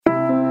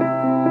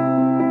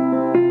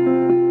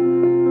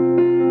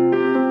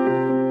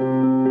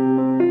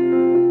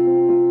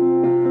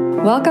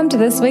Welcome to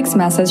this week's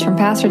message from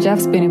Pastor Jeff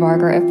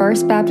Spooneybarger at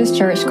First Baptist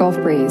Church Gulf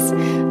Breeze,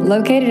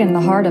 located in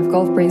the heart of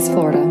Gulf Breeze,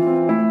 Florida.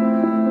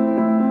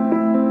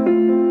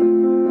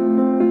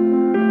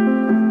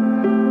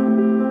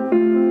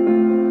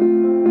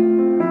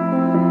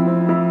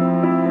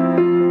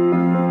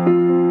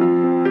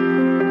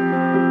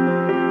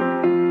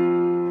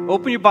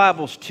 Open your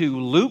Bibles to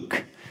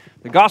Luke,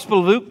 the Gospel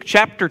of Luke,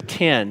 chapter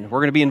 10. We're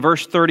going to be in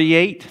verse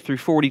 38 through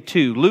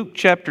 42. Luke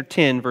chapter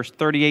 10, verse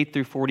 38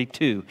 through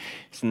 42.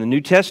 It's in the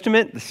New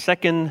Testament, the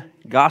second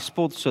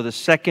Gospel, so the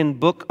second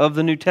book of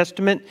the New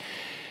Testament.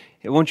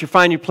 Once you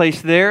find your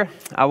place there,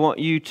 I want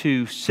you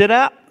to sit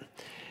up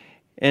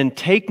and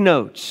take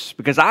notes,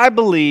 because I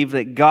believe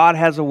that God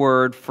has a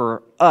word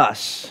for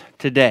us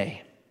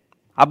today.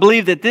 I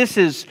believe that this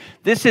is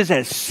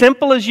as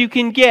simple as you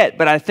can get,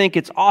 but I think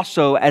it's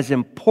also as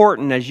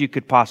important as you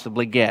could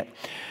possibly get.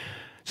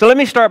 So let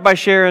me start by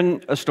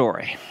sharing a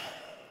story.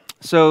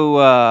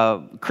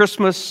 So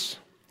Christmas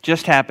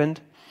just happened,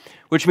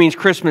 which means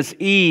Christmas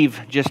Eve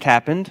just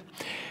happened.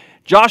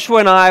 Joshua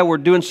and I were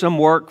doing some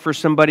work for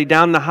somebody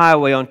down the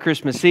highway on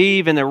Christmas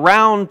Eve, and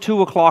around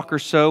 2 o'clock or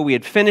so, we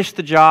had finished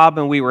the job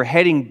and we were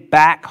heading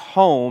back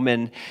home,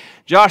 and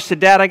Josh said,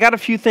 "Dad, I got a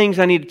few things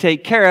I need to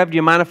take care of. Do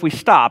you mind if we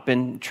stop?"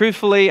 And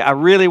truthfully, I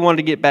really wanted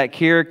to get back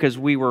here because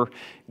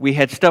we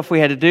had stuff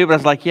we had to do, but I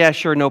was like, "Yeah,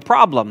 sure, no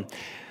problem."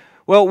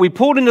 Well, we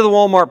pulled into the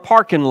Walmart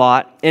parking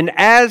lot, and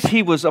as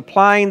he was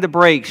applying the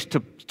brakes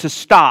to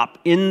stop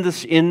in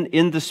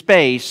the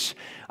space,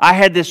 I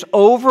had this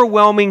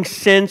overwhelming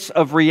sense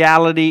of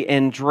reality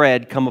and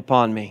dread come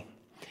upon me.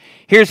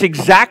 Here's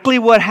exactly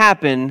what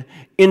happened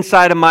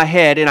inside of my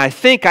head, and I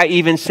think I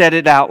even said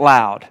it out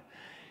loud.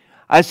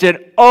 I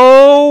said,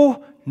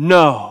 "Oh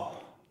no,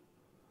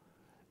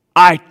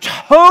 I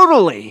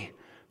totally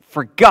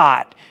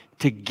forgot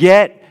to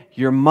get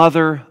your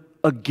mother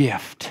a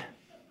gift."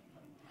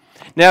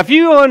 Now, if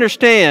you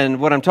understand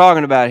what I'm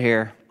talking about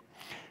here,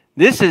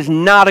 this is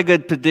not a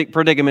good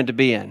predicament to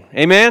be in.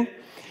 Amen?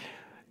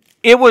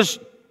 It was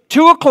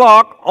 2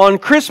 o'clock on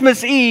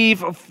Christmas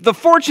Eve. The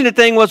fortunate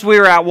thing was we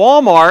were at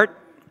Walmart.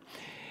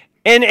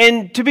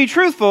 And to be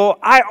truthful,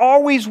 I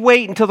always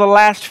wait until the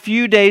last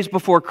few days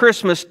before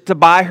Christmas to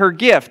buy her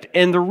gift.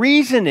 And the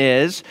reason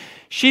is,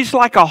 she's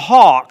like a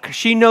hawk.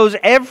 She knows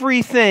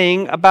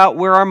everything about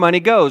where our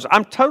money goes.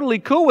 I'm totally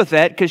cool with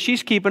that because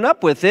she's keeping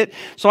up with it.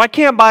 So I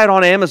can't buy it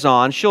on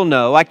Amazon. She'll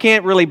know. I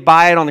can't really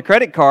buy it on the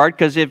credit card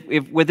because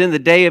if within the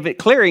day of it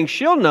clearing,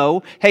 she'll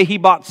know, hey, he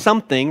bought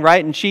something,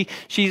 right? And she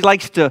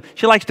likes to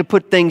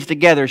put things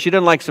together. She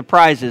doesn't like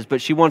surprises,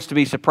 but she wants to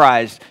be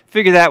surprised.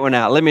 Figure that one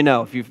out. Let me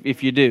know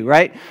if you do,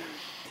 right?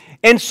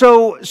 And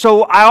so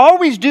I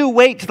always do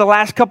wait to the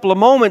last couple of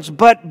moments,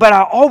 but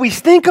I always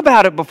think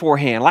about it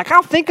beforehand. Like,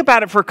 I'll think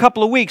about it for a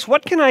couple of weeks.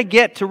 What can I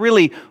get to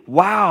really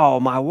wow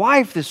my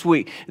wife this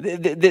week,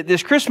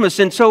 this Christmas?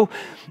 And so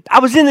I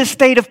was in this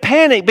state of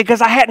panic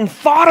because I hadn't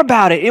thought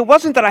about it. It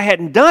wasn't that I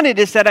hadn't done it.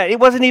 It's that it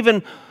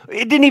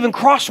didn't even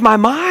cross my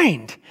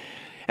mind.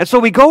 And so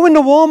we go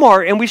into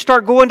Walmart and we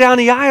start going down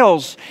the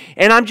aisles,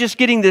 and I'm just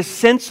getting this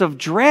sense of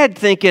dread,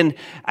 thinking,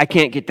 I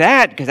can't get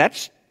that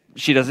because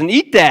she doesn't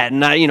eat that,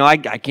 and I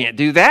can't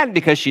do that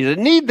because she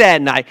doesn't need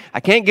that, and I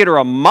can't get her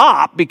a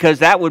mop because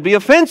that would be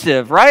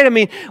offensive, right? I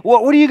mean,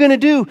 what are you going to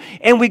do?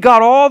 And we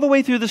got all the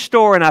way through the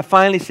store, and I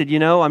finally said,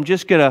 I'm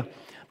just gonna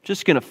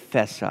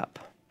fess up.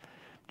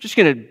 I'm just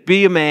gonna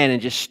be a man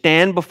and just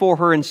stand before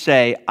her and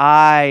say,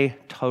 I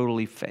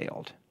totally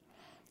failed.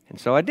 And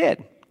so I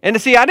did. And to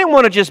see, I didn't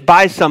want to just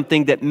buy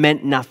something that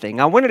meant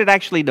nothing. I wanted it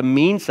actually to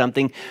mean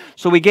something.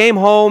 So we came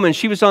home, and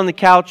she was on the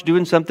couch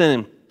doing something,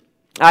 and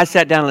I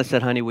sat down and I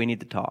said, "Honey, we need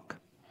to talk."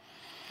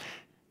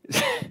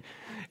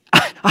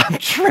 I'm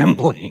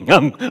trembling.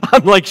 I'm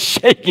like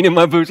shaking in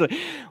my boots. Like,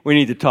 we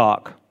need to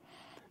talk.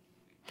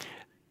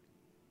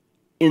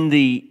 In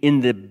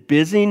the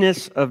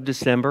busyness of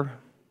December,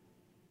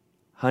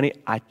 honey,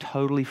 I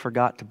totally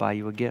forgot to buy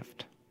you a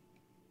gift.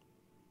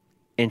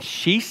 And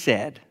she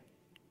said,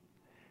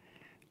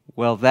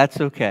 "Well, that's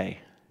okay,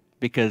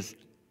 because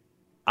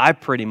I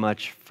pretty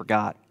much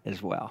forgot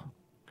as well."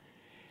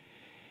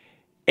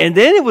 And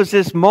then it was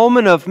this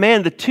moment of,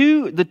 man,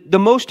 the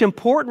most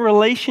important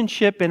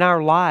relationship in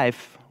our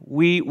life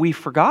we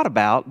forgot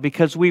about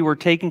because we were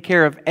taking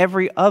care of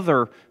every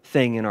other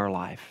thing in our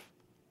life.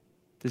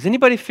 Does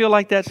anybody feel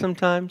like that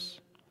sometimes?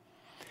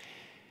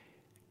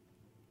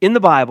 In the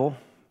Bible,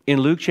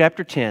 in Luke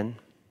chapter 10,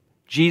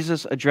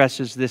 Jesus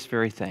addresses this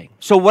very thing.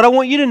 So what I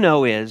want you to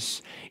know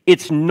is,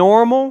 it's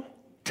normal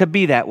to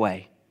be that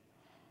way,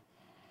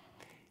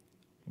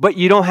 but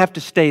you don't have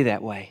to stay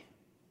that way.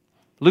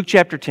 Luke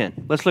chapter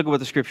 10. Let's look at what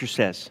the scripture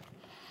says.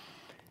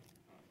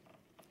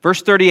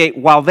 Verse 38,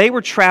 while they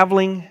were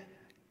traveling,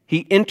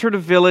 he entered a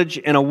village,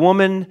 and a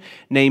woman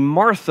named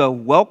Martha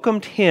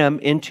welcomed him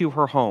into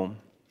her home.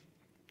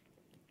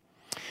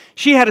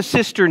 She had a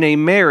sister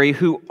named Mary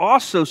who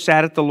also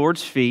sat at the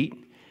Lord's feet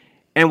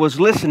and was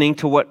listening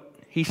to what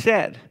he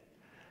said.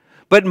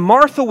 But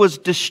Martha was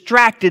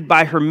distracted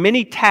by her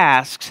many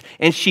tasks,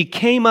 and she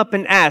came up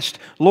and asked,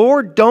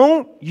 Lord,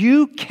 don't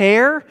you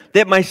care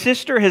that my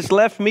sister has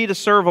left me to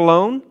serve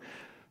alone?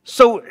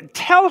 So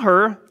tell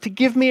her to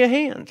give me a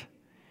hand.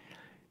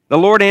 The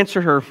Lord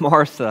answered her,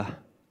 Martha,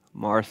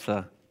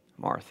 Martha,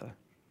 Martha.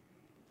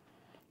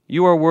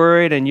 You are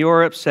worried and you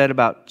are upset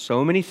about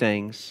so many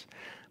things,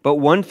 but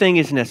one thing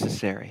is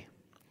necessary.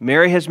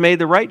 Mary has made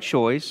the right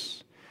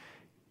choice,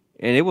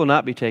 and it will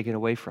not be taken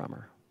away from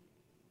her.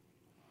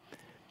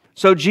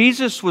 So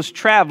Jesus was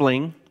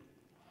traveling,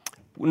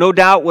 no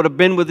doubt would have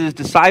been with his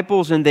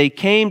disciples, and they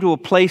came to a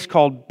place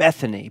called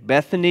Bethany.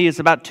 Bethany is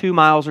about 2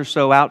 miles or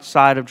so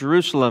outside of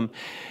Jerusalem.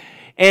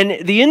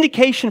 And the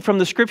indication from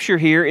the scripture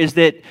here is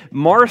that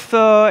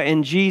Martha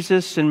and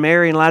Jesus and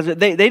Mary and Lazarus,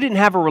 they didn't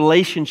have a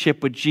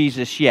relationship with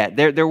Jesus yet.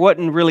 There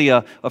wasn't really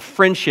a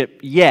friendship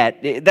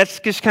yet. That's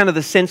just kind of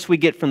the sense we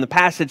get from the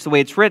passage, the way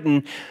it's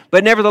written.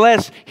 But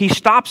nevertheless, he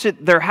stops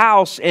at their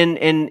house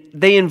and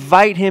they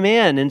invite him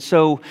in. And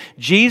so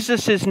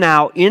Jesus is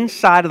now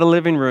inside of the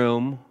living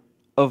room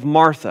of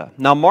Martha.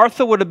 Now,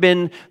 Martha would have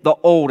been the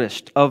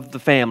oldest of the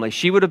family.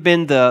 She would have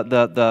been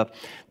the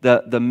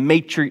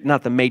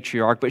not the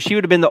matriarch, but she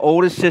would have been the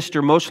oldest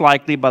sister, most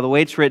likely, by the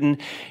way it's written.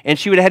 And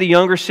she would have had a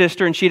younger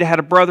sister, and she'd have had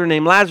a brother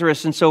named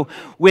Lazarus. And so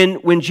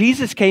when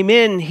Jesus came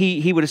in,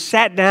 he would have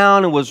sat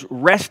down and was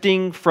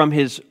resting from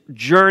his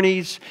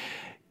journeys.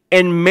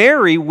 And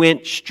Mary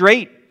went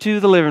straight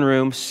to the living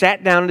room,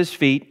 sat down at his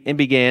feet, and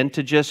began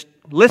to just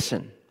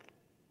listen.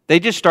 They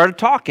just started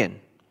talking.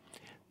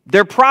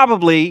 They're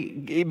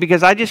probably,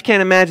 because I just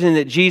can't imagine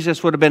that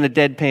Jesus would have been a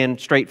deadpan,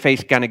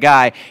 straight-faced kind of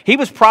guy. He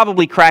was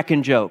probably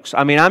cracking jokes.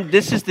 I mean,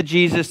 this is the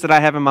Jesus that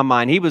I have in my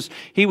mind. He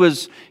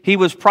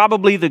was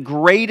probably the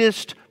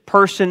greatest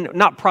person,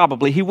 not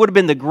probably, he would have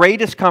been the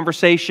greatest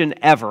conversation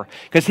ever,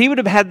 because he would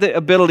have had the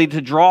ability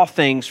to draw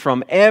things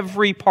from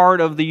every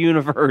part of the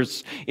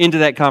universe into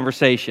that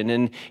conversation,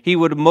 and he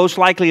would most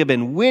likely have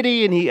been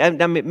witty, and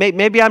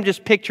maybe I'm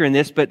just picturing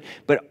this, but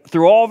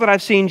through all that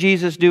I've seen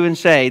Jesus do and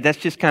say, that's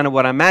just kind of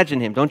what I imagine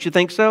him. Don't you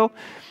think so?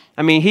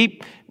 I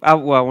mean, I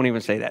won't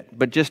even say that,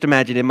 but just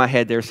imagine in my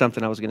head there's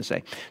something I was going to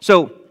say.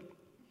 So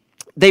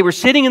they were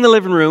sitting in the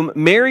living room.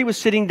 Mary was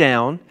sitting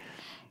down.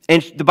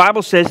 And the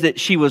Bible says that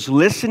she was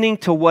listening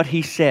to what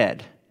he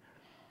said.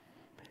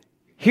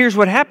 Here's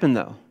what happened,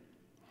 though.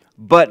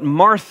 But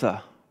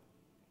Martha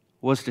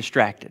was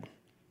distracted.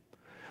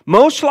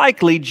 Most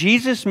likely,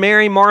 Jesus,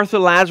 Mary, Martha,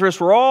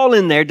 Lazarus were all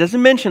in there.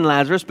 Doesn't mention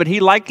Lazarus, but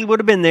he likely would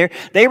have been there.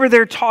 They were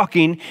there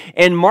talking,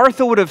 and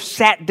Martha would have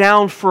sat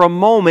down for a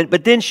moment,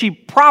 but then she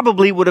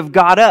probably would have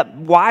got up.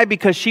 Why?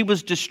 Because she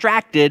was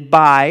distracted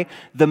by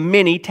the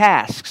many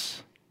tasks.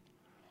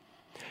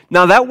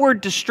 Now, that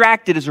word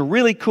distracted is a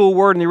really cool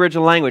word in the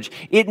original language.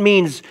 It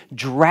means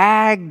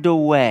dragged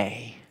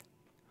away,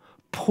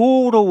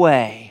 pulled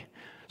away.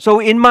 So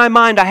in my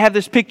mind, I have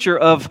this picture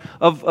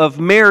of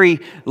Mary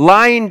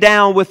lying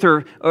down with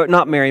her, or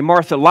not Mary,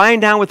 Martha, lying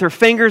down with her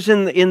fingers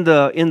in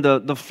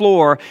the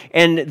floor,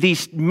 and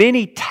these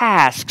many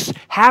tasks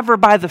have her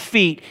by the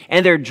feet,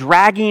 and they're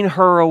dragging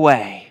her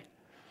away.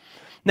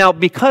 Now,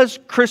 because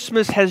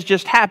Christmas has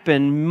just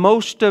happened,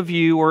 most of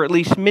you, or at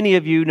least many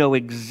of you, know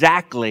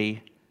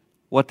exactly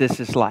what this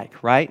is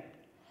like, right?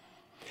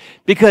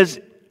 Because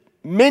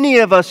many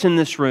of us in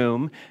this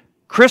room,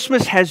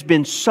 Christmas has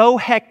been so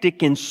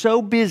hectic and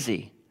so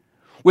busy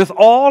with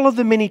all of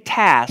the many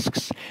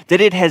tasks that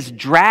it has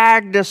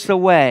dragged us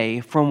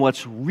away from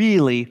what's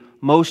really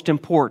most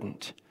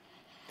important.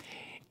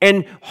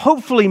 And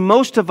hopefully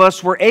most of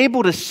us were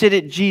able to sit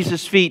at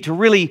Jesus' feet to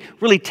really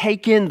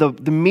take in the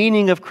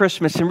meaning of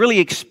Christmas and really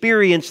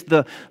experience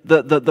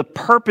the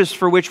purpose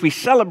for which we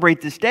celebrate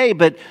this day.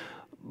 But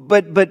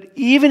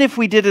even if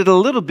we did it a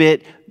little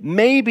bit,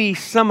 maybe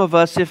some of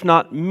us, if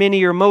not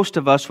many or most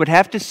of us, would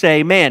have to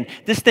say, man,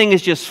 this thing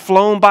has just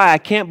flown by. I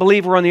can't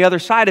believe we're on the other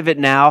side of it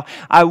now.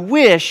 I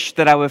wish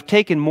that I would have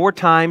taken more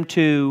time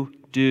to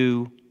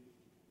do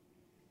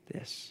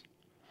this.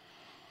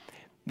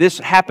 This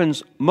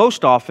happens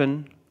most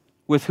often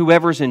with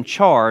whoever's in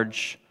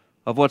charge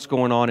of what's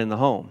going on in the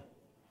home.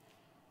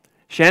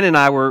 Shannon and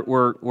I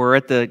were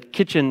at the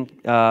kitchen,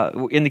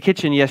 in the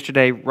kitchen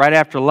yesterday right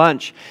after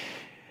lunch,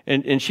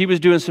 and she was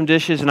doing some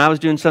dishes, and I was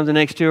doing something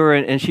next to her,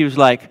 and she was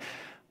like,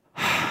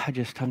 I'm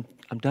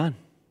done.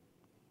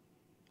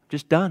 I'm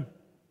just done.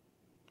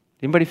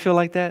 Anybody feel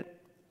like that?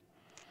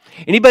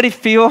 Anybody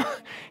feel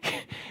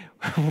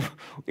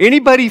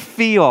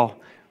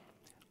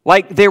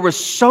like there was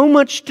so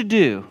much to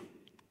do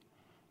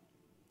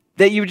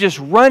that you were just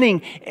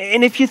running?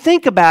 And if you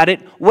think about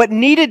it, what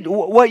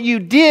you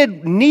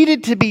did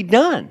needed to be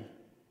done.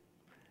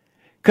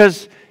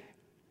 Because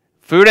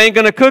food ain't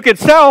going to cook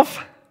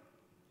itself.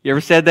 You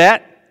ever said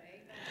that?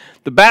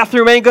 The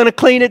bathroom ain't going to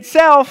clean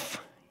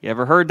itself. You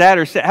ever heard that?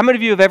 Or said? How many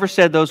of you have ever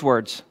said those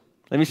words?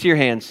 Let me see your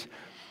hands.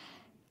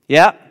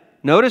 Yeah.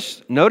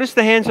 Notice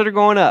the hands that are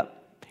going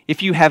up.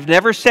 If you have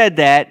never said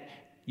that,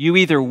 you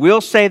either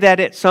will say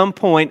that at some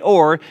point,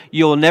 or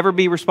you'll never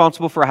be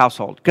responsible for a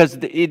household, because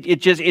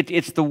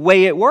it's the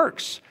way it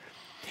works.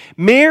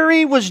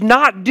 Mary was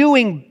not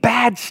doing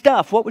bad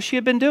stuff. What would she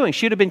have been doing?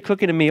 She would have been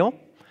cooking a meal.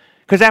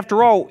 Because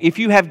after all, if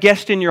you have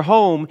guests in your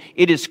home,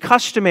 it is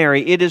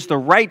customary, it is the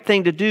right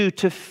thing to do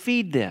to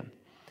feed them.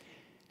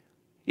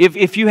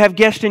 If you have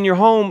guests in your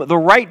home, the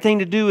right thing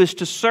to do is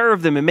to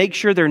serve them and make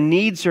sure their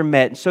needs are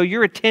met. And so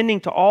you're attending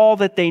to all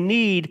that they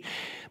need.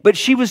 But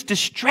she was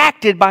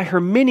distracted by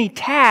her many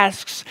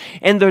tasks,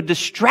 and the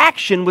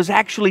distraction was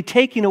actually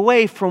taking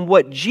away from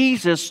what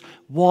Jesus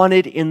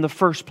wanted in the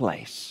first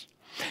place.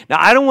 Now,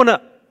 I don't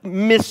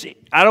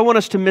want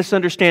us to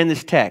misunderstand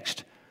this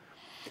text.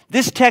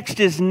 This text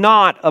is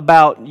not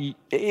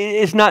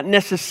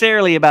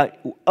necessarily about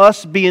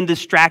us being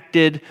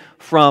distracted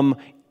from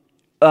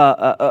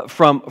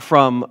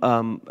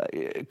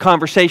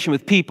conversation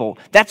with people.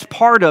 That's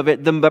part of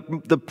it.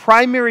 The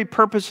primary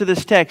purpose of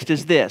this text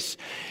is this: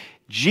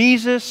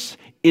 Jesus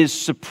is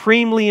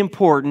supremely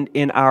important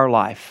in our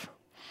life.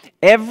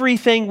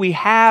 Everything we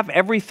have,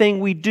 everything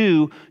we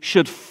do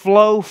should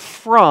flow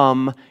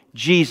from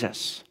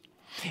Jesus.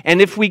 And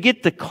if we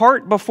get the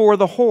cart before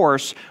the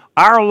horse,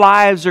 our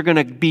lives are going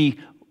to be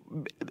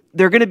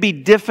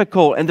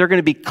difficult, and they're going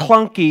to be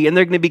clunky, and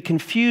they're going to be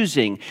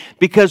confusing.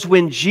 Because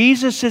when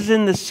Jesus is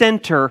in the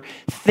center,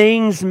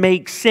 things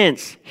make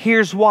sense.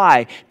 Here's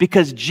why.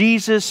 Because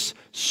Jesus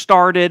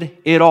started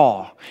it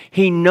all.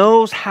 He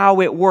knows how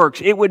it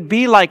works. It would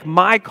be like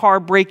my car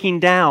breaking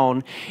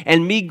down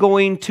and me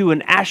going to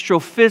an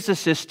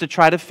astrophysicist to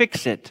try to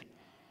fix it.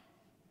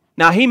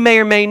 Now, he may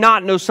or may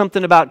not know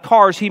something about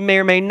cars. He may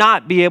or may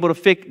not be able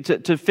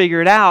to figure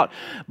it out.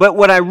 But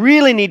what I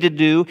really need to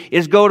do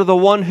is go to the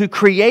one who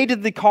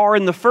created the car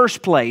in the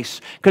first place.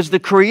 Because the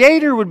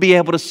creator would be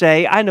able to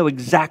say, I know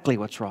exactly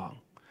what's wrong.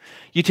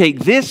 You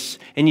take this,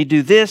 and you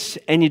do this,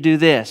 and you do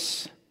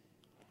this.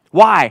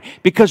 Why?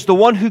 Because the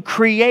one who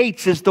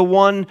creates is the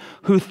one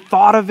who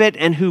thought of it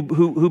and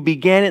who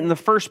began it in the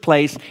first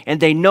place, and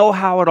they know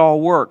how it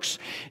all works.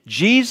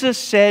 Jesus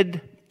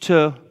said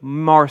to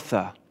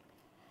Martha,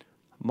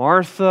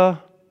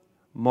 Martha,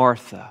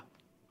 Martha,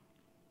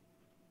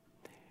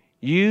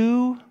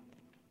 you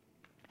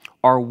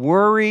are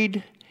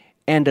worried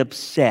and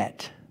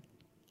upset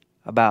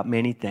about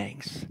many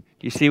things. Do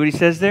you see what he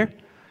says there?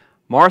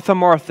 Martha,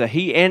 Martha.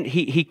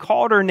 He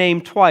called her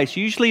name twice.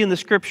 Usually in the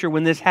scripture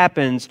when this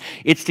happens,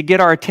 it's to get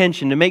our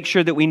attention, to make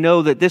sure that we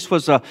know that this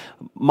was a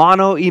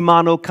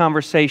mano-a-mano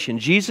conversation.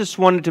 Jesus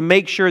wanted to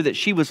make sure that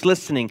she was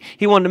listening.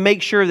 He wanted to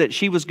make sure that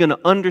she was going to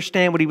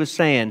understand what he was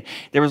saying.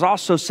 There was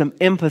also some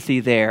empathy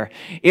there.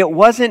 It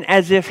wasn't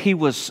as if he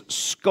was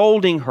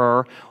scolding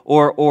her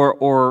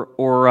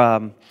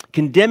or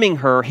condemning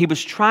her. He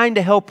was trying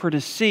to help her to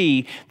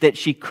see that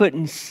she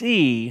couldn't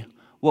see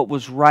what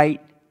was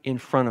right in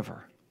front of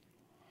her.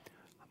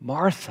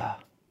 Martha,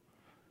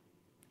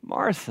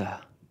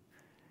 Martha,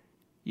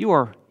 you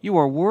are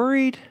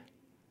worried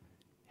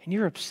and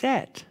you're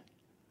upset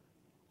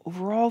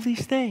over all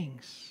these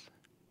things.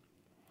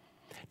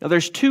 Now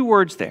there's two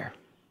words there: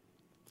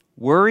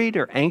 worried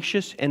or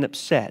anxious and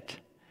upset.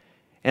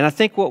 And I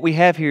think what we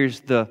have here is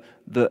the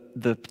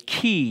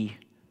key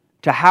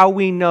to how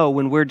we know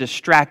when we're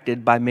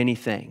distracted by many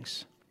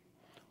things.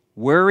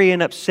 Worry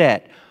and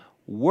upset.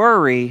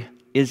 Worry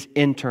is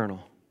internal.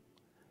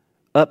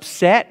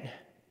 Upset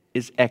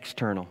is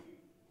external.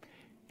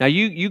 Now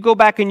you go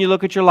back and you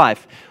look at your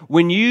life.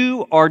 When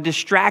you are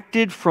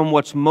distracted from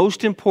what's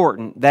most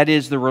important, that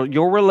is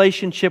your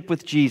relationship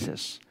with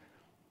Jesus,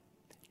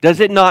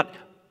 does it not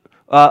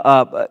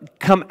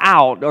come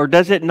out, or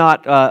does it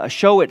not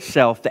show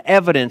itself? The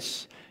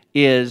evidence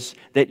is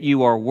that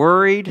you are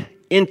worried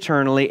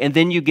internally, and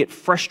then you get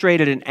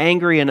frustrated and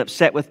angry and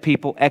upset with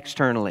people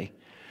externally.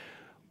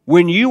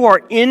 When you are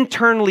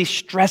internally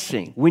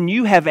stressing, when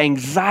you have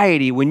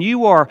anxiety, when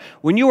you are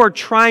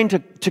trying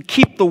to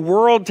keep the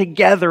world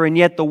together and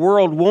yet the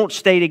world won't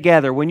stay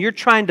together, when you're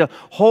trying to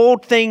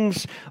hold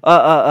things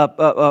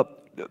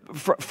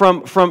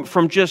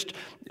from just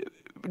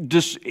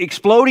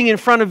exploding in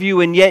front of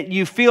you and yet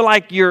you feel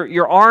like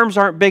your arms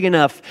aren't big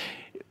enough,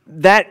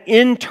 that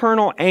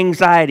internal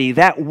anxiety,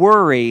 that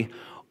worry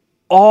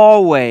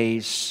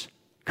always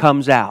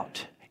comes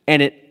out. And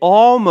it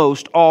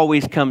almost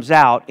always comes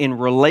out in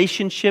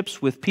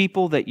relationships with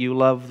people that you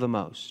love the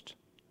most.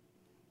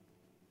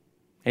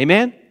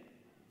 Amen?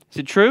 Is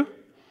it true?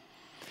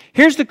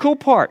 Here's the cool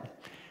part.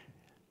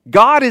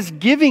 God is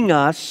giving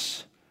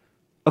us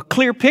a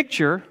clear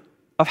picture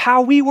of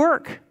how we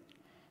work.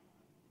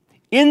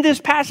 In this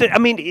passage,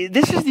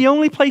 this is the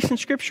only place in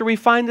Scripture we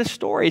find this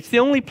story. It's the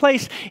only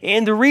place.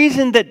 And the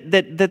reason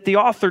that the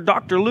author,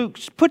 Dr. Luke,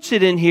 puts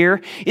it in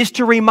here is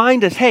to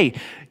remind us, hey,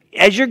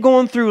 as you're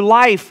going through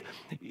life,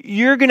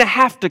 you're going to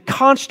have to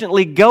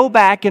constantly go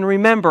back and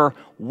remember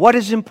what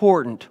is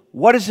important,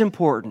 what is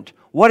important,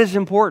 what is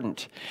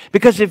important.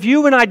 Because if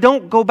you and I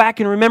don't go back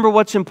and remember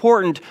what's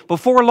important,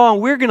 before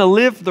long we're going to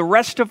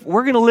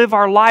live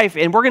our life,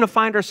 and we're going to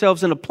find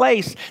ourselves in a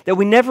place that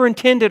we never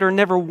intended or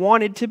never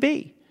wanted to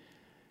be.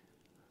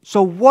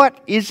 So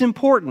what is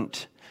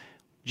important?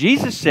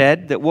 Jesus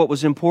said that what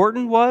was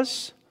important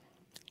was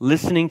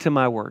listening to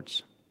my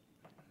words.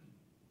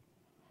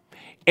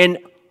 And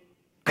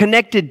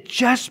connected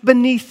just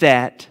beneath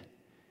that,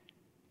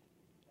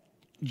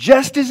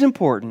 just as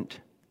important,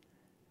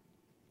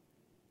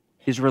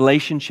 is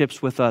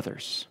relationships with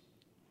others.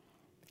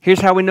 Here's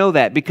how we know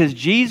that. Because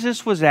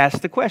Jesus was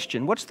asked the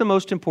question, what's the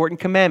most important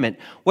commandment?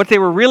 What they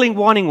were really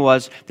wanting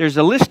was, there's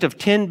a list of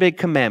 10 big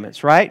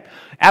commandments, right?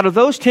 Out of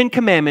those 10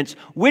 commandments,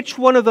 which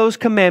one of those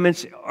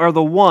commandments are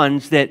the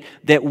ones that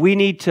we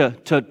need to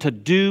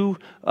do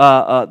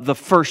the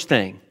first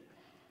thing?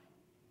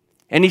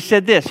 And he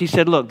said this. He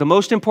said, look, the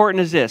most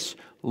important is this: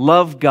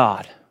 love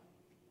God.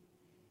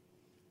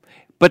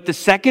 But the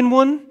second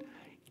one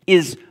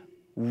is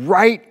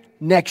right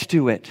next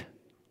to it.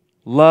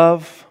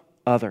 Love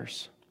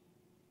others.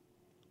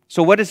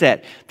 So what is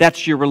that?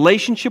 That's your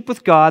relationship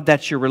with God.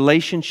 That's your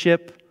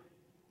relationship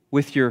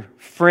with your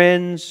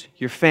friends,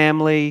 your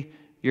family,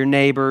 your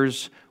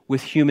neighbors,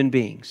 with human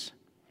beings.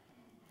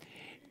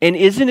 And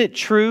isn't it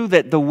true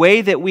that the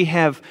way that we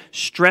have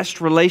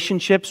stressed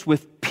relationships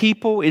with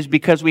people is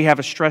because we have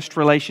a stressed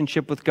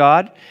relationship with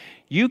God?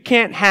 You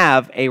can't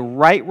have a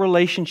right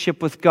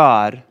relationship with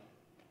God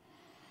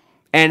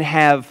and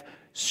have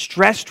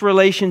stressed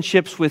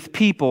relationships with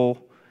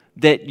people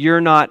that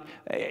you're not.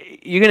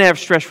 You're going to have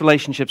stressed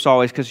relationships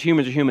always because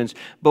humans are humans.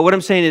 But what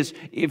I'm saying is,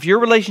 if your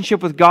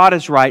relationship with God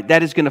is right,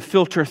 that is going to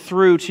filter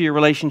through to your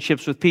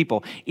relationships with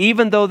people.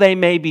 Even though they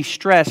may be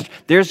stressed,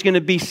 there's going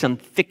to be some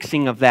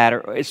fixing of that,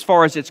 or as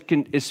far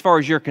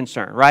as you're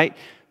concerned, right?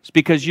 It's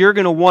because you're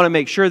going to want to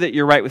make sure that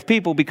you're right with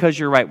people because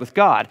you're right with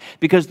God.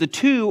 Because the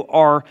two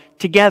are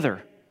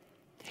together.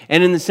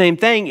 And in the same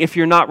thing, if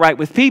you're not right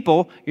with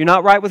people, you're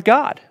not right with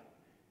God.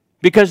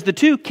 Because the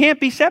two can't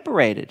be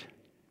separated.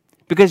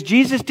 Because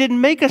Jesus didn't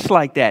make us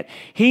like that.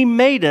 He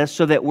made us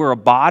so that we're a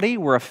body,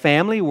 we're a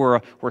family, we're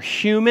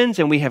humans,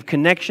 and we have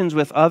connections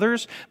with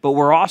others, but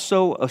we're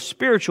also a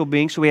spiritual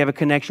being, so we have a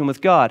connection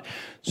with God.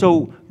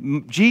 So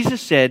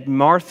Jesus said,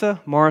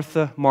 Martha,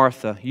 Martha,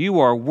 Martha, you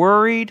are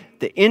worried,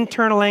 the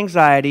internal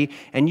anxiety,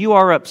 and you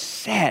are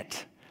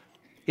upset.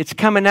 It's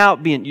coming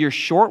out being, you're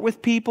short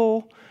with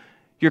people,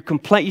 you're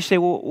complaint. You say,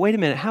 well, wait a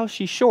minute, how is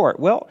she short?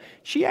 Well,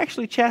 she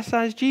actually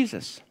chastised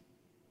Jesus.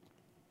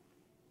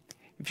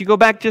 If you go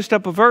back just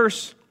up a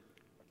verse,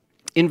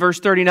 in verse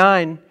 40,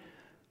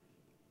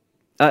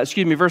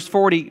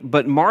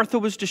 but Martha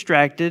was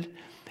distracted,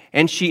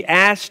 and she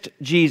asked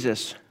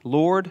Jesus,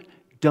 Lord,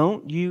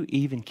 don't you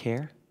even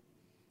care?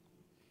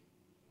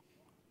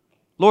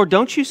 Lord,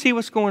 don't you see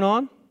what's going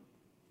on?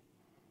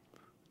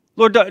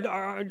 Lord,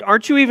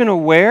 aren't you even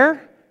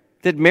aware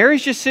that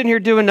Mary's just sitting here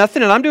doing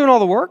nothing and I'm doing all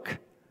the work?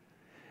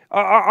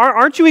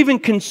 Aren't you even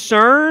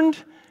concerned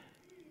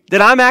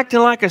that I'm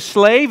acting like a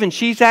slave and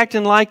she's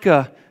acting like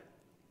a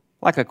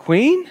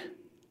queen,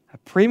 a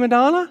prima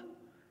donna,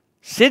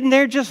 sitting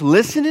there just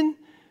listening,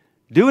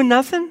 doing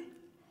nothing?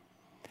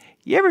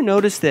 You ever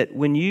notice that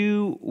when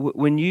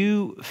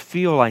you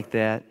feel like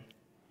that,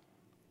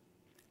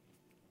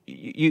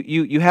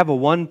 you have a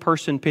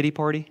one-person pity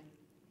party?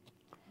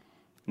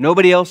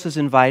 Nobody else is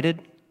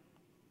invited?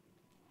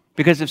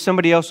 Because if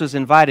somebody else was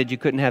invited, you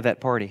couldn't have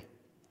that party.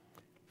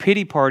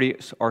 Pity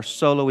parties are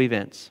solo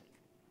events.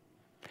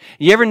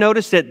 You ever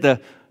notice that the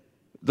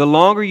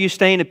longer you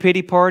stay in a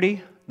pity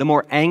party, the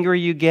more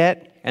angry you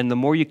get and the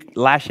more you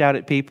lash out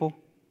at people?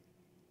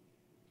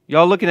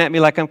 Y'all looking at me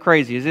like I'm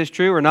crazy. Is this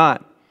true or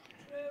not?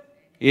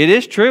 It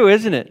is true,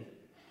 isn't it?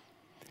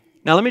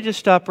 Now let me just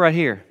stop right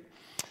here.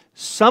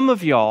 Some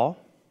of y'all,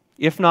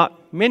 if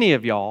not many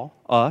of y'all,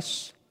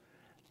 us,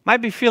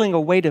 might be feeling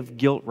a weight of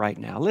guilt right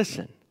now.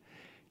 Listen,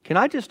 can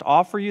I just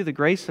offer you the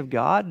grace of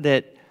God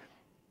that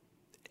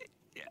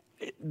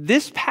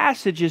this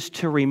passage is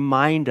to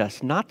remind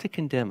us, not to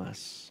condemn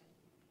us.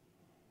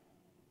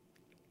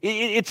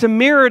 It's a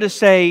mirror to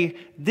say,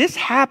 this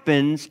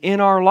happens in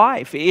our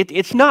life.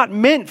 It's not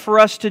meant for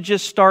us to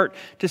just start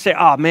to say,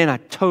 oh man, I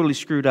totally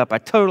screwed up. I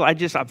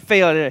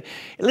failed.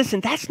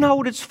 Listen, that's not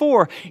what it's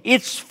for.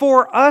 It's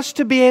for us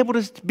to be able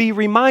to be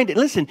reminded.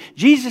 Listen,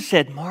 Jesus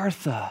said,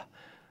 Martha,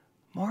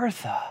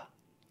 Martha,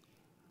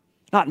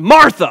 not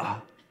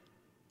Martha.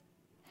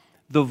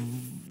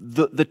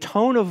 The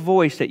tone of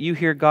voice that you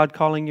hear God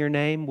calling your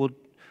name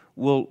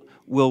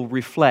will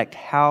reflect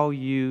how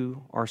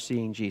you are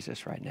seeing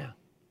Jesus right now.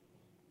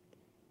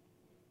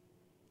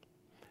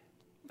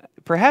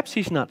 Perhaps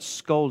He's not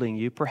scolding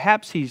you.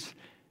 Perhaps He's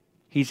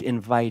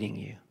inviting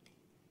you.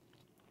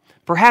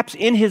 Perhaps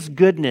in His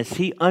goodness,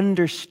 He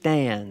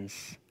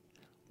understands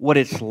what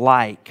it's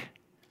like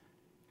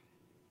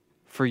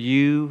for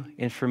you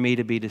and for me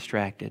to be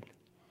distracted.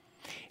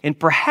 And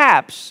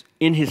perhaps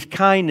in His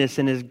kindness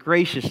and His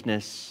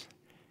graciousness,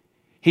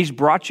 He's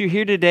brought you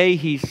here today.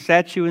 He's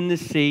sat you in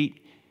this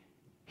seat.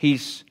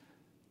 He's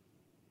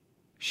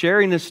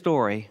sharing this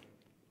story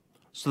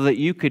so that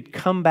you could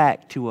come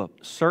back to a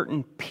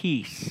certain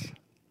peace,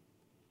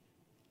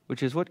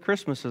 which is what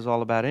Christmas is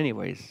all about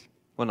anyways.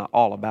 Well, not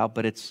all about,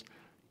 but it's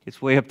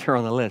way up there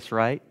on the list,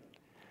 right?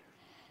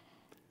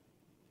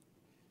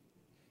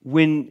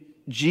 When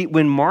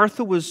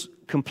Martha was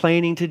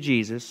complaining to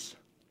Jesus,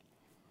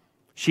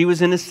 she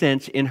was, in a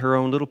sense, in her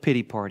own little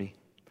pity party.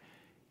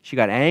 She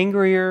got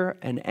angrier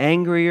and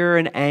angrier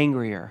and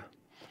angrier.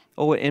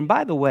 Oh, and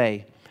by the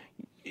way,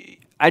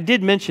 I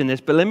did mention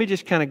this, but let me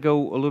just kind of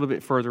go a little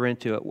bit further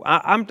into it.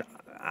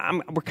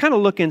 We're kind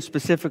of looking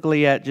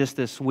specifically at just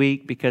this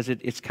week because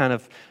it's kind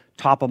of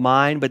top of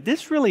mind, but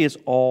this really is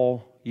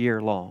all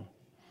year long.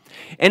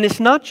 And it's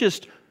not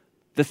just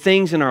the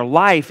things in our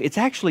life, it's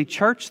actually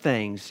church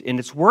things and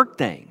it's work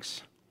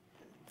things.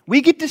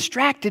 We get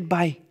distracted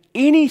by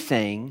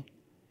anything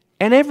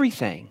and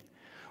everything.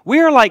 We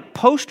are like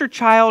poster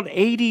child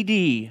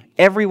ADD,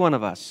 every one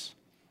of us.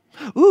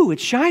 Ooh,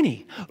 it's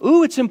shiny.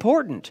 Ooh, it's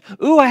important.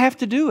 Ooh, I have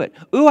to do it.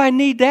 Ooh, I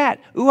need that.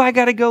 Ooh, I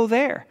got to go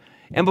there.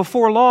 And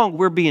before long,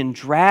 we're being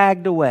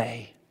dragged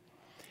away.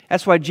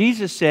 That's why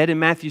Jesus said in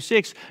Matthew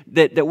 6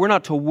 that we're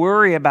not to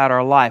worry about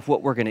our life,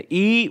 what we're going to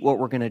eat, what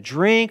we're going to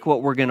drink,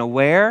 what we're going to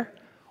wear.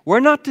 We're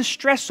not to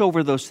stress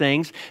over those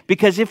things,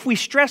 because if we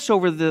stress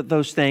over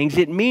those things,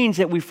 it means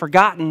that we've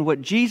forgotten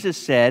what Jesus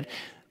said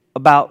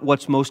about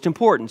what's most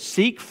important.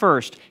 Seek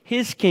first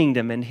His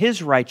kingdom and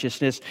His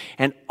righteousness,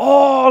 and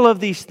all of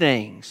these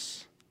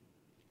things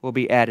will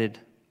be added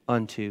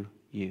unto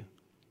you.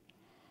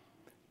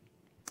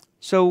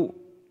 So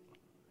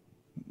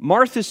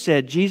Martha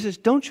said, Jesus,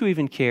 don't you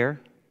even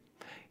care?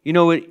 You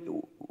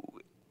know,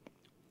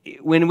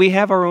 when we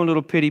have our own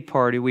little pity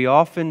party, we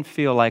often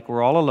feel like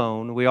we're all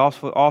alone. We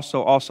also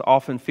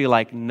often feel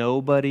like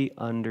nobody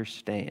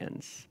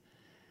understands.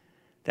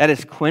 That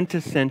is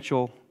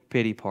quintessential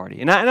pity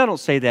party. And I don't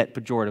say that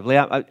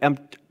pejoratively.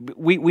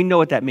 We know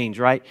what that means,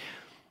 right?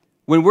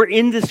 When we're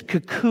in this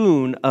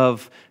cocoon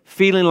of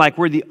feeling like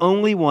we're the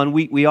only one,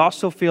 we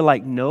also feel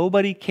like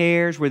nobody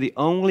cares. We're the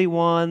only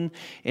one,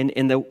 and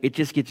it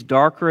just gets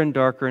darker and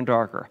darker and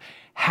darker.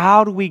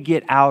 How do we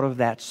get out of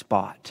that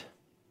spot?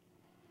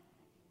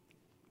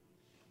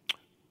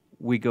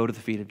 We go to the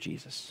feet of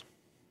Jesus.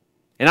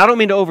 And I don't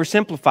mean to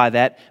oversimplify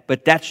that,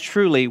 but that's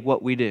truly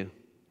what we do.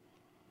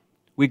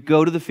 We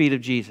go to the feet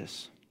of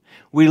Jesus.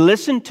 We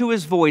listen to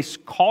His voice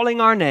calling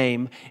our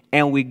name,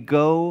 and we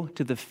go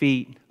to the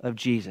feet of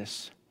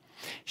Jesus.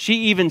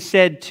 Martha even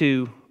said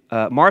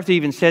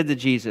to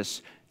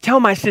Jesus, tell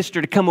my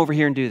sister to come over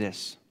here and do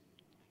this.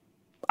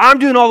 I'm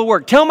doing all the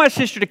work. Tell my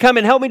sister to come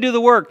and help me do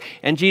the work.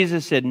 And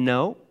Jesus said,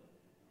 no,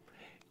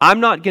 I'm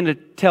not going to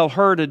tell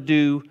her to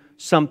do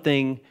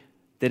something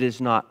that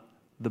is not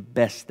the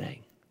best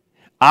thing.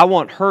 I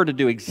want her to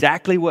do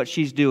exactly what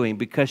she's doing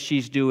because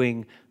she's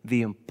doing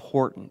the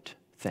important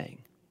thing.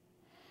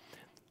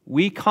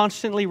 We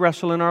constantly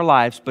wrestle in our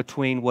lives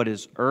between what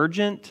is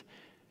urgent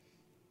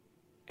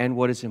and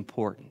what is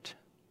important.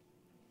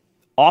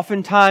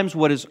 Oftentimes,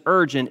 what is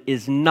urgent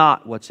is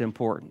not what's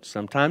important.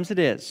 Sometimes it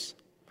is.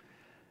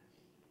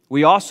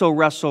 We also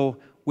wrestle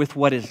with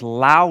what is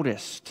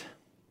loudest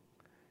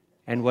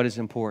and what is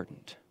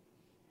important.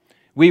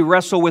 We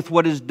wrestle with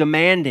what is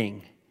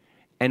demanding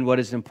and what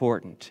is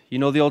important. You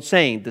know the old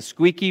saying, the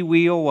squeaky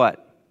wheel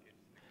what?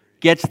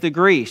 Gets the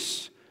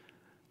grease.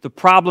 The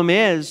problem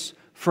is,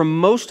 for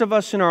most of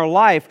us in our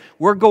life,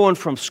 we're going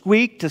from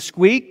squeak to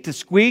squeak to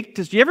squeak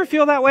to... Do you ever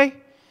feel that way?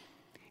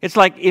 It's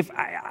like if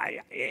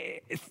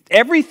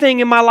everything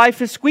in my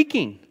life is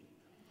squeaking.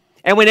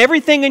 And when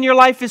everything in your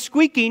life is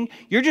squeaking,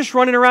 you're just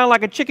running around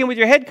like a chicken with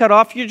your head cut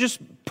off. You're just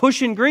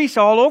pushing grease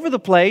all over the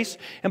place.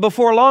 And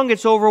before long,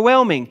 it's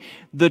overwhelming.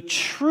 The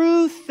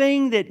true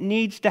thing that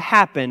needs to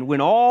happen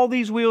when all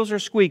these wheels are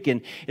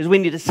squeaking is we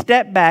need to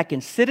step back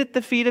and sit at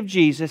the feet of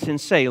Jesus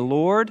and say,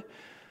 Lord,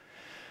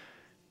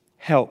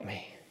 help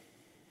me.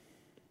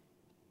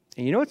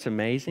 And you know what's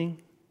amazing?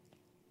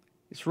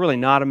 It's really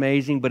not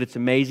amazing, but it's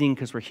amazing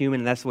because we're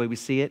human and that's the way we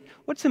see it.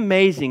 What's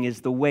amazing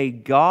is the way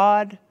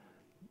God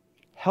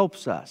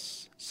helps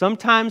us.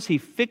 Sometimes He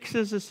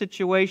fixes a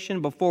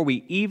situation before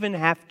we even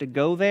have to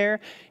go there.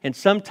 And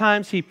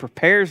sometimes He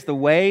prepares the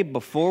way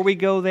before we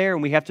go there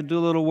and we have to do a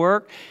little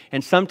work.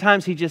 And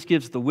sometimes He just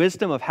gives the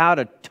wisdom of how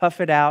to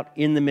tough it out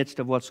in the midst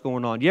of what's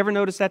going on. Do you ever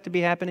notice that to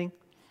be happening?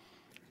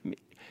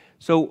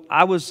 So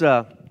I was...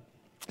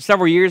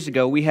 Several years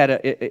ago, we had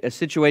a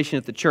situation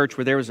at the church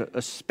where there was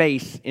a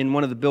space in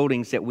one of the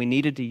buildings that we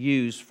needed to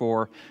use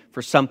for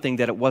something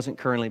that it wasn't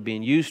currently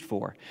being used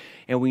for.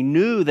 And we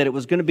knew that it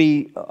was going to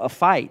be a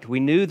fight. We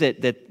knew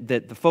that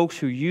the folks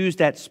who used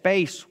that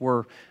space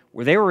were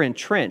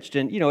entrenched.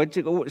 And, you know,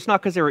 it's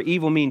not because they were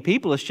evil, mean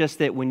people. It's just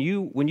that when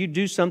you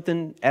do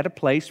something at a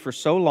place for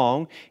so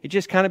long, it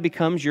just kind of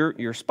becomes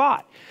your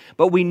spot.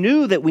 But we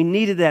knew that we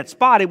needed that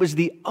spot. It was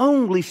the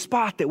only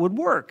spot that would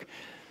work.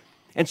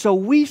 And so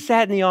we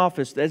sat in the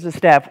office as a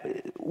staff.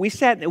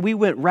 We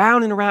went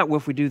round and around. Well,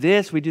 if we do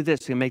this, we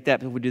can make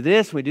that. If we do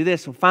this, we do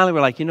this. And finally,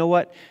 we're like, you know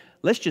what?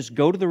 Let's just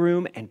go to the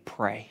room and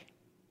pray.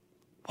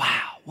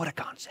 Wow, what a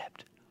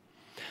concept.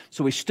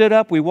 So we stood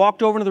up, we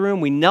walked over to the room,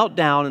 we knelt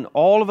down, and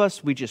all of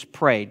us, we just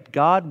prayed.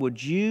 God,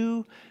 would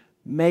you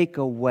make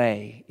a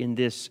way in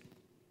this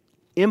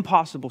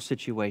impossible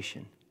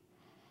situation?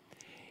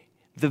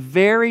 The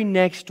very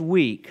next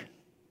week,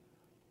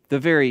 the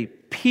very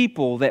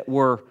people that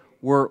were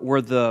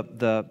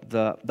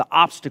the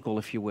obstacle,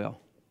 if you will.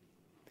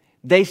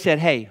 They said,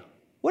 hey,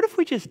 what if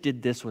we just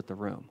did this with the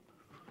room?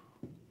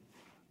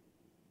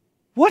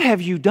 what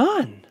have you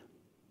done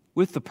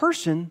with the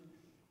person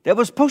that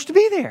was supposed to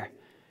be there?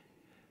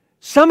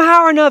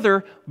 Somehow or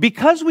another,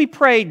 because we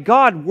prayed,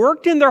 God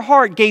worked in their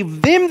heart,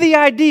 gave them the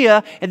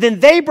idea, and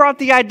then they brought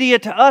the idea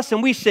to us,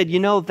 and we said, you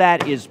know,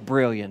 that is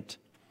brilliant.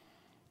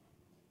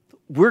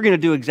 We're going to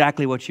do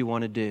exactly what you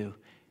want to do.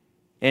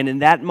 And in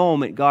that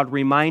moment, God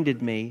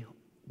reminded me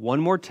one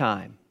more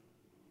time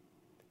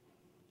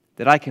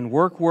that I can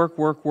work,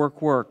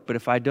 but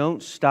if I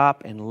don't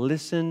stop and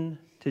listen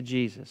to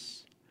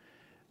Jesus,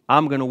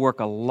 I'm going to work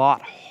a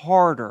lot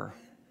harder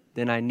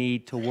than I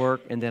need to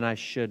work and than I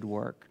should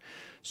work.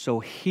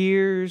 So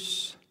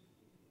here's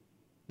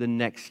the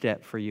next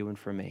step for you and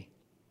for me.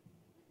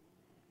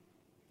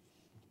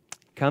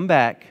 Come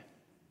back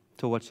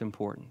to what's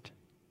important.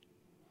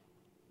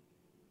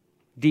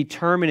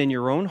 Determine in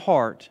your own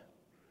heart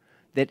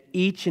that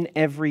each and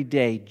every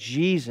day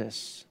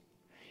Jesus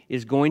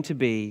is going to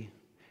be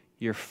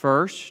your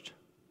first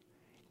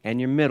and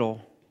your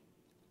middle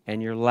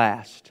and your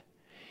last.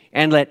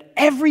 And let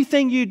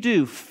everything you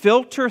do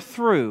filter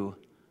through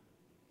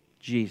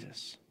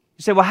Jesus.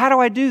 You say, well, how do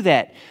I do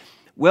that?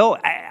 Well,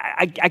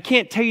 I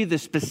can't tell you the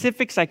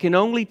specifics. I can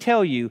only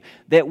tell you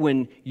that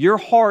when your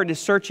heart is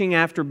searching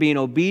after being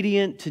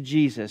obedient to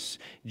Jesus,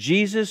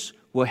 Jesus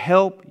will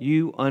help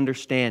you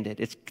understand it.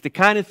 It's the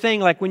kind of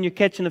thing like when you're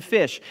catching a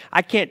fish.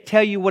 I can't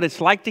tell you what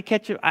it's like to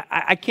catch it.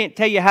 I can't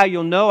tell you how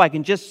you'll know. I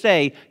can just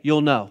say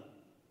you'll know.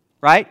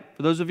 Right?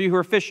 For those of you who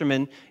are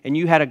fishermen and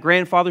you had a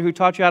grandfather who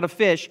taught you how to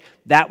fish,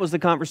 that was the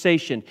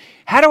conversation.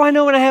 How do I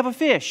know when I have a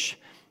fish?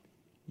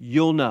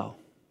 You'll know.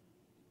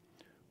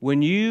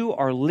 When you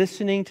are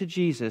listening to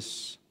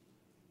Jesus,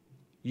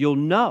 you'll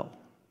know.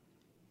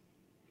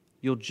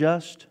 You'll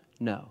just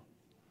know.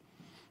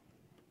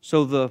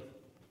 So the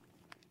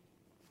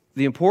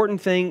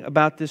important thing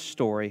about this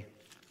story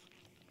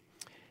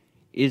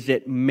is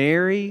that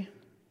Mary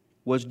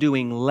was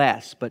doing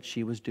less, but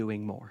she was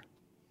doing more.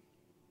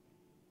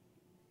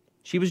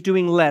 She was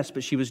doing less,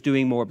 but she was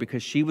doing more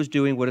because she was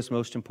doing what is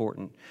most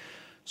important.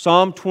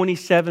 Psalm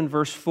 27,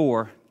 verse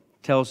 4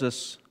 tells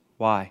us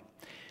why.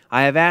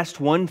 I have asked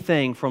one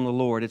thing from the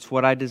Lord, it's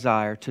what I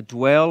desire, to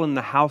dwell in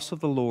the house of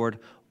the Lord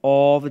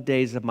all the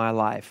days of my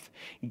life,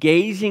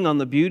 gazing on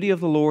the beauty of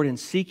the Lord and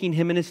seeking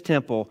Him in His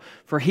temple,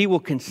 for He will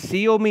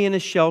conceal me in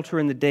His shelter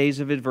in the days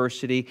of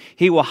adversity.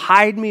 He will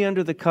hide me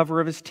under the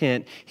cover of His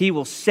tent. He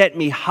will set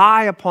me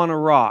high upon a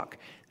rock.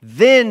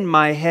 Then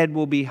my head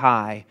will be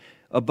high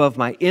above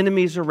my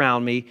enemies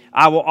around me.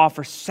 I will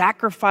offer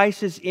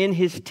sacrifices in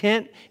His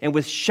tent, and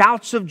with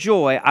shouts of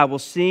joy I will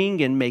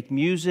sing and make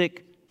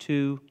music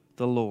to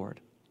the Lord.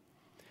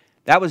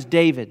 That was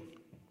David.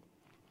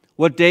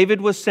 What David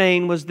was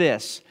saying was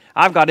this: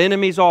 I've got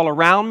enemies all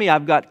around me.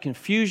 I've got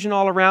confusion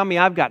all around me.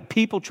 I've got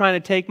people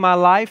trying to take my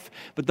life.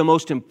 But the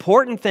most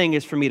important thing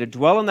is for me to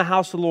dwell in the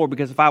house of the Lord,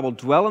 because if I will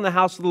dwell in the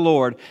house of the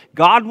Lord,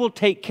 God will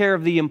take care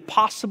of the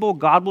impossible.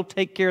 God will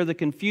take care of the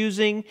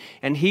confusing,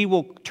 and He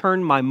will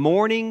turn my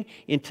mourning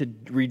into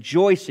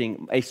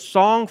rejoicing. A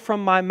song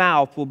from my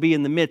mouth will be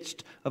in the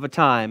midst of a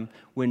time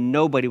when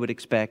nobody would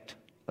expect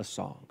a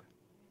song.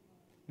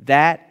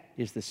 That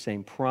is the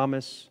same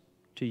promise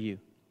to you.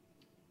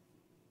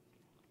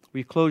 Will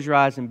you close your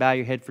eyes and bow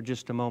your head for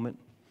just a moment?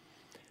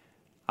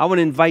 I want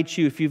to invite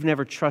you, if you've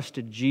never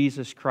trusted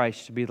Jesus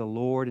Christ to be the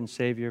Lord and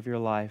Savior of your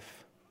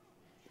life.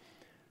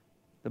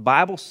 The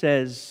Bible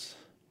says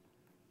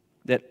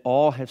that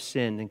all have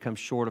sinned and come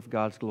short of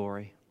God's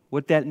glory.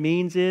 What that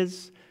means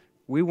is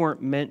we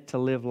weren't meant to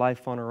live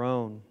life on our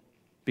own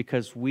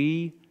because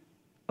we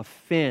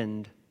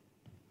offend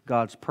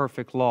God's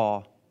perfect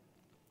law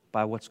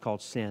by what's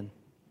called sin.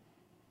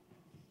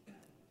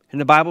 And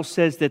the Bible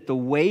says that the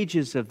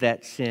wages of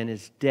that sin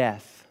is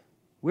death.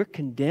 We're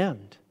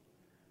condemned.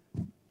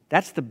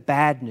 That's the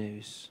bad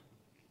news.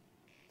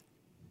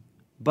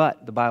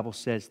 But the Bible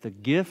says the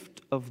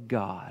gift of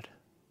God,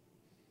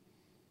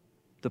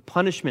 the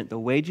punishment, the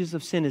wages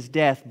of sin is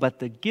death, but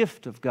the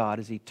gift of God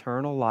is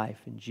eternal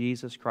life in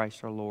Jesus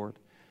Christ our Lord.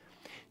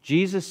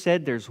 Jesus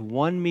said there's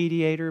one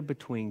mediator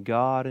between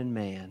God and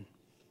man.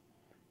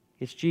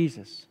 It's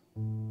Jesus.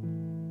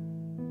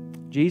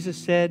 Jesus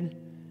said,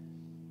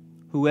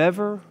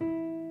 whoever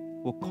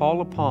will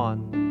call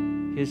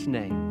upon His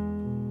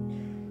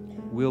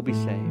name will be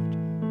saved.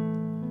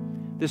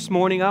 This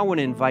morning, I want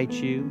to invite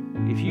you,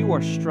 if you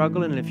are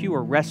struggling and if you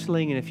are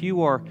wrestling and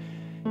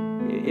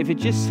if it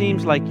just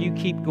seems like you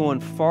keep going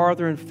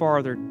farther and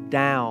farther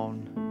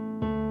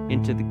down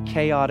into the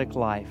chaotic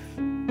life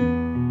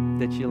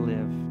that you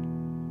live,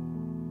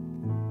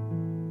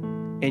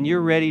 and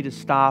you're ready to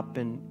stop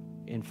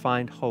and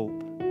find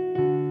hope,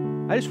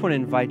 I just want to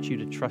invite you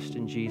to trust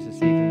in Jesus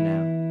even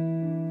now.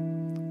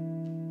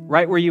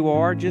 Right where you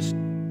are, just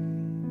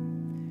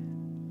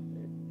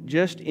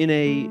in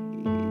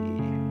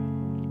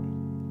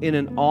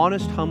an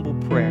honest, humble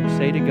prayer,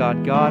 say to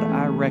God, God,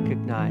 I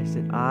recognize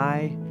that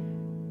I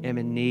am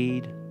in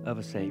need of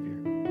a Savior.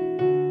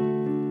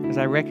 Because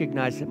I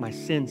recognize that my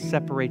sin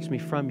separates me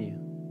from you.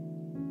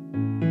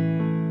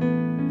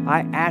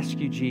 I ask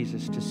you,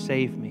 Jesus, to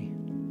save me.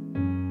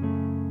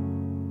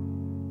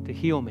 to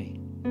heal me,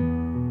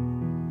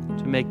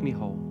 to make me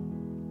whole.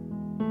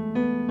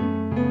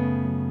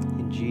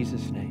 In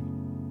Jesus'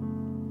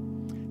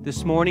 name.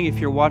 This morning, if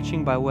you're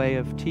watching by way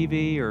of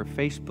TV or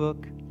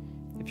Facebook,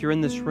 if you're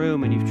in this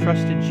room and you've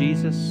trusted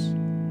Jesus,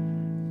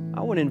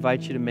 I want to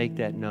invite you to make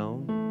that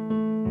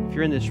known. If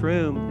you're in this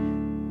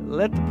room,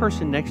 let the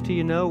person next to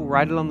you know,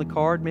 write it on the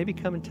card, maybe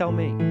come and tell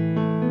me.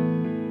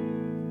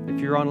 If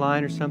you're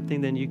online or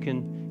something, then you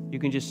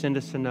can just send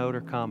us a note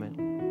or comment.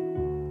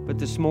 But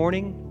this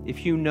morning,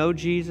 if you know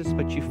Jesus,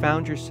 but you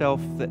found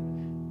yourself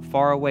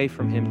far away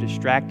from Him,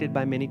 distracted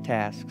by many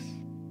tasks,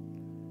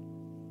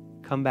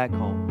 come back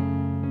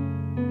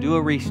home. Do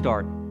a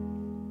restart.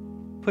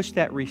 Push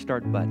that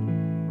restart button.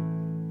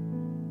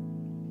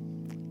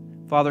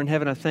 Father in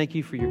heaven, I thank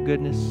you for your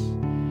goodness,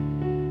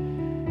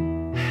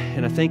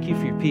 and I thank you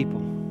for your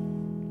people.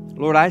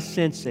 Lord, I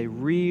sense a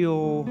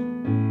real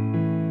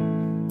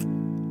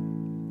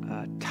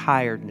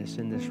tiredness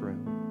in this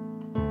room.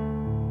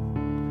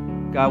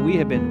 God, we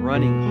have been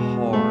running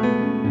hard.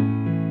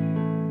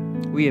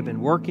 We have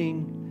been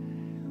working.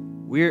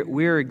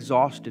 We're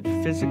exhausted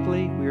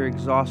physically. We're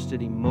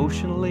exhausted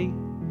emotionally.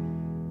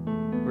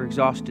 We're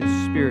exhausted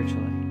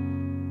spiritually.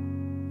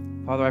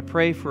 Father, I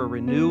pray for a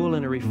renewal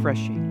and a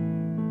refreshing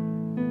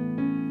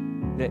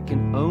that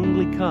can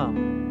only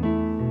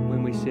come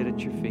when we sit at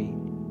your feet.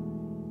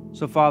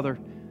 So, Father,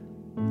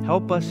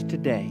 help us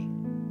today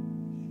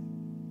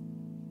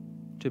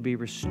to be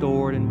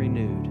restored and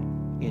renewed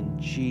in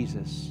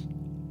Jesus'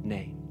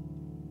 name.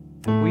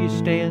 Will you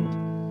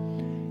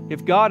stand?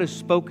 If God has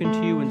spoken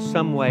to you in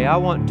some way, I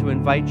want to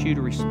invite you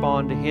to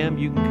respond to Him.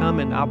 You can come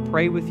and I'll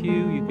pray with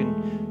you. You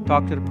can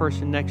talk to the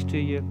person next to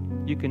you.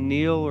 You can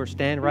kneel or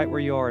stand right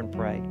where you are and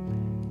pray.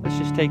 Let's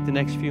just take the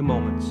next few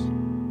moments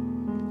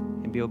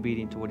and be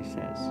obedient to what He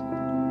says.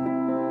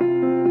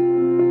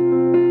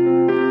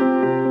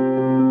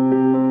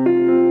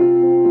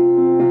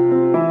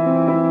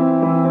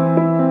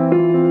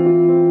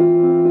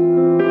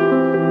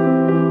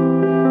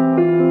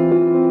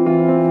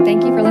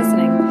 Thank you for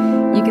listening.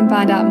 You can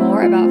find out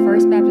more about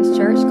First Baptist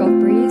Church Gulf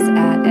Breeze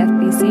at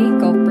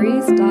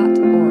fbcgulfbreeze.org.